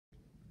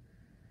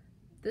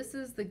This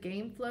is the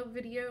game flow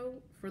video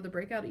for the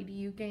Breakout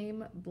EDU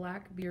game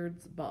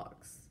Blackbeard's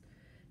Box.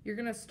 You're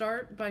going to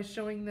start by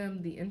showing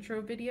them the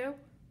intro video,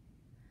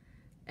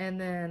 and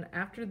then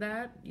after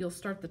that you'll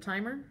start the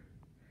timer.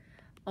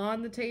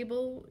 On the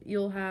table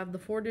you'll have the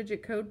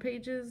 4-digit code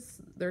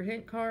pages, their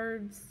hint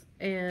cards,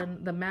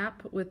 and the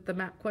map with the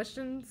map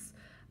questions.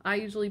 I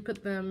usually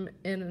put them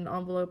in an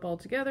envelope all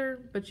together,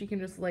 but you can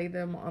just lay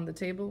them on the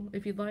table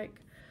if you'd like.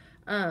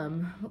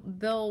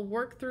 They'll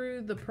work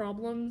through the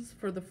problems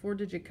for the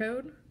 4-digit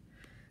code.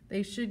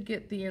 They should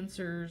get the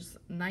answers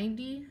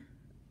 90,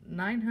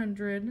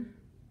 900,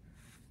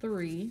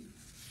 3,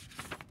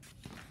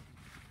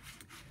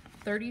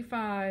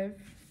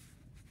 35,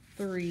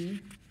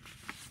 3,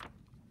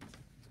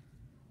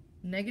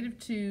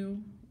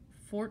 -2,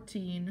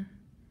 14,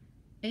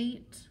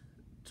 8,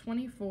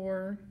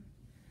 24,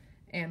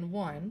 and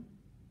 1.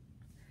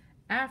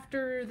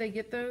 After they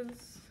get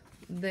those,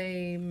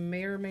 they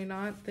may or may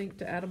not think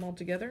to add them all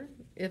together.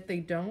 If they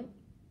don't,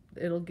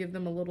 it'll give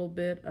them a little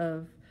bit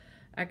of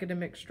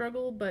academic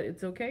struggle, but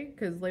it's okay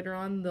because later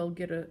on they'll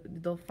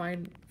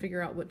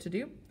figure out what to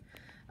do.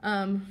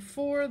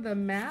 For the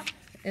map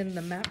and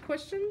the map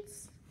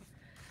questions,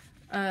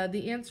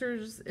 the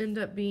answers end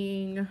up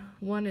being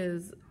 1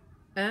 is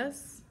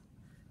S,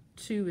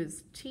 2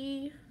 is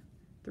T,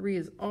 3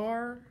 is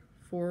R,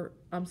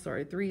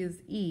 3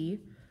 is E,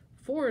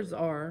 4 is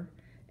R,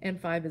 and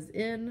 5 is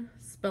N,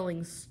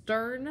 spelling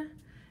stern,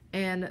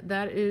 and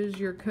that is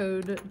your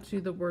code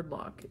to the word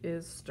lock,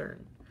 is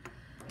stern.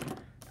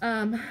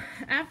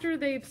 After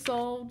they've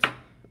solved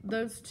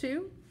those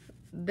two,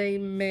 they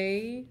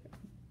may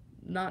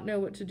not know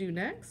what to do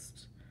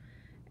next,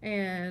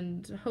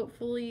 and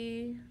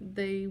hopefully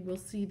they will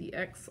see the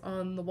X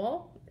on the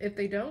wall. If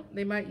they don't,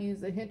 they might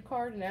use a hint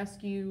card and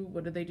ask you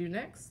what do they do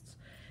next,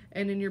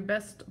 and in your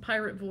best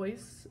pirate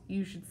voice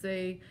you should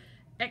say,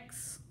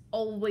 X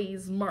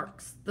always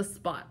marks the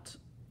spot,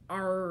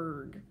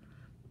 arg.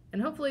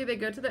 And hopefully they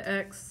go to the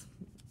X,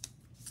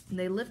 and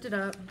they lift it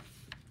up,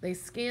 they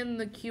scan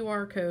the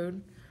QR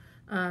code,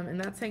 and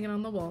that's hanging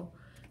on the wall.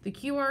 The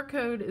QR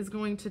code is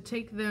going to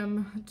take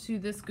them to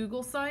this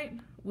Google site,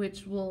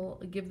 which will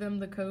give them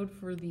the code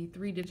for the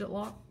 3-digit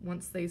lock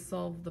once they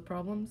solve the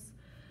problems.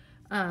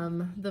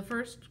 The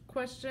first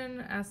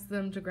question asks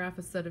them to graph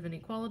a set of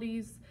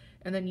inequalities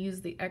and then use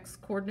the X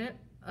coordinate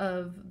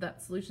of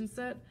that solution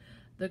set.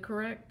 The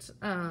correct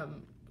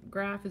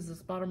graph is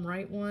this bottom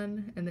right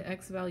one, and the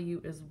X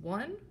value is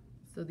 1.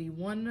 So the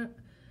 1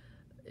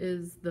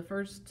 is the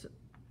first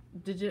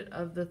digit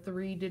of the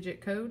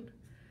 3-digit code.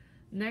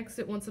 Next,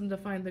 it wants them to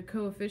find the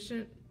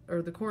coefficient,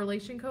 or the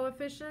correlation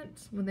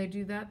coefficient. When they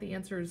do that, the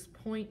answer is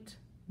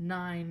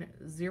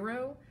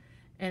 0.90,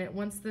 and it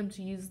wants them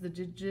to use the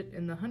digit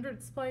in the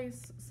hundredths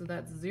place, so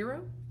that's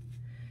 0.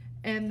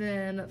 And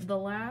then the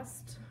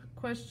last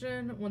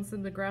question wants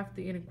them to graph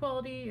the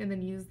inequality and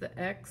then use the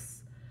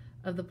X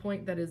of the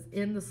point that is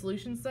in the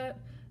solution set.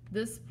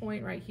 This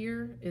point right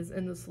here is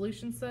in the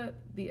solution set.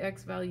 The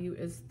X value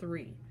is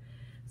 3.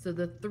 So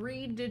the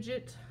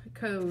 3-digit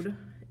code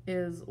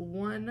is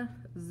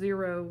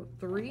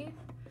 103,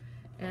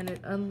 and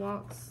it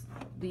unlocks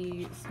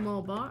the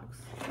small box.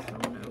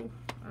 Oh no,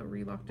 I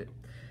relocked it.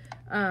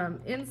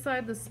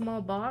 Inside the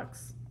small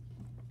box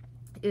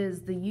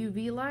is the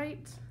UV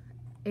light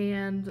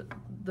and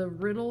the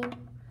riddle.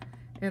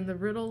 And the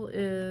riddle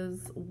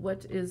is,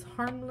 what is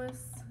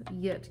harmless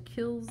yet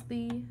kills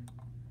thee,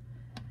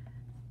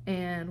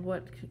 and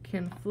what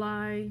can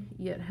fly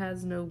yet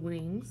has no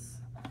wings.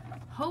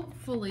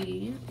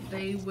 Hopefully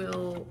they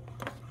will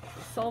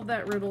solve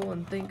that riddle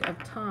and think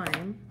of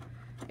time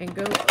and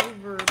go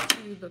over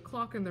to the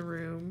clock in the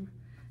room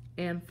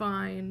and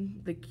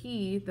find the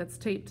key that's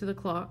taped to the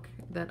clock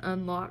that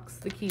unlocks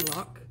the key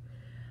lock.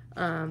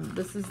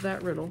 This is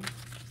that riddle.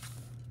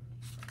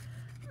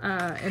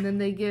 And then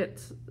they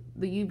get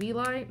the UV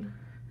light.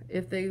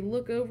 If they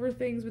look over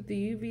things with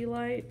the UV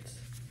light,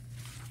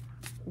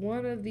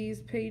 one of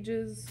these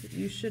pages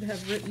you should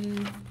have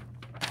written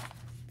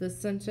the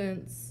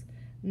sentence,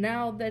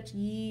 now that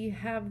ye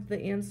have the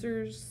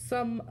answers,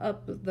 sum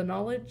up the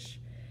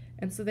knowledge.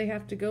 And so they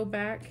have to go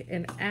back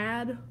and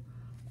add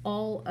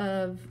all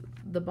of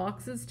the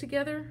boxes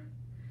together,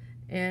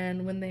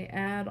 and when they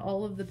add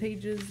all of the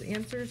pages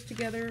answers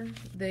together,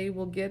 they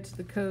will get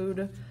the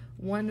code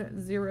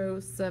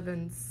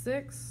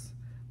 1076,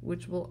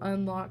 which will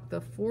unlock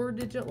the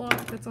 4-digit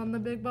lock that's on the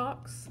big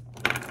box,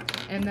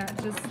 and that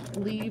just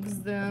leaves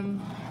them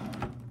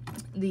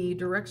the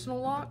directional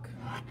lock.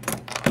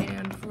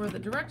 And for the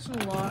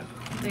directional lock,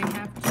 they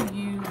have to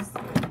use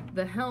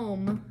the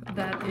helm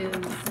that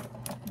is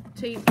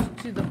taped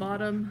to the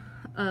bottom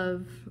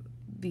of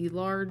the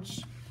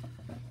large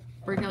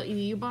Breakout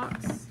EDU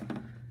box.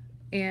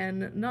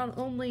 And not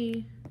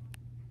only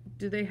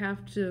do they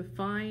have to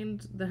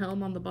find the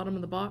helm on the bottom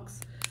of the box,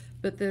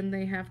 but then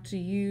they have to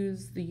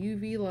use the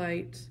UV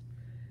light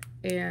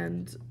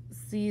and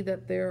see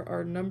that there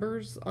are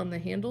numbers on the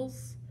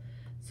handles.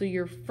 So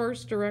your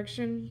first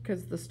direction,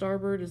 because the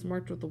starboard is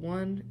marked with the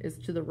 1, is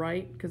to the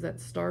right, because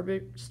that's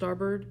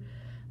starboard.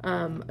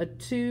 A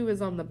 2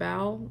 is on the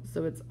bow,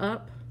 so it's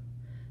up.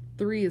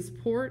 3 is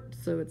port,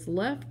 so it's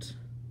left.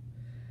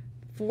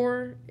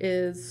 4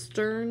 is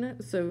stern,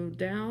 so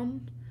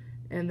down.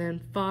 And then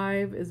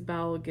 5 is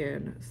bow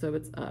again, so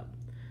it's up.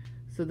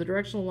 So the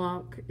directional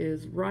lock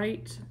is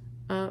right,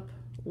 up,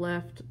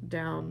 left,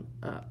 down,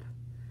 up.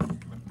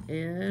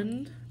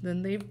 And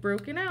then they've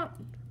broken out.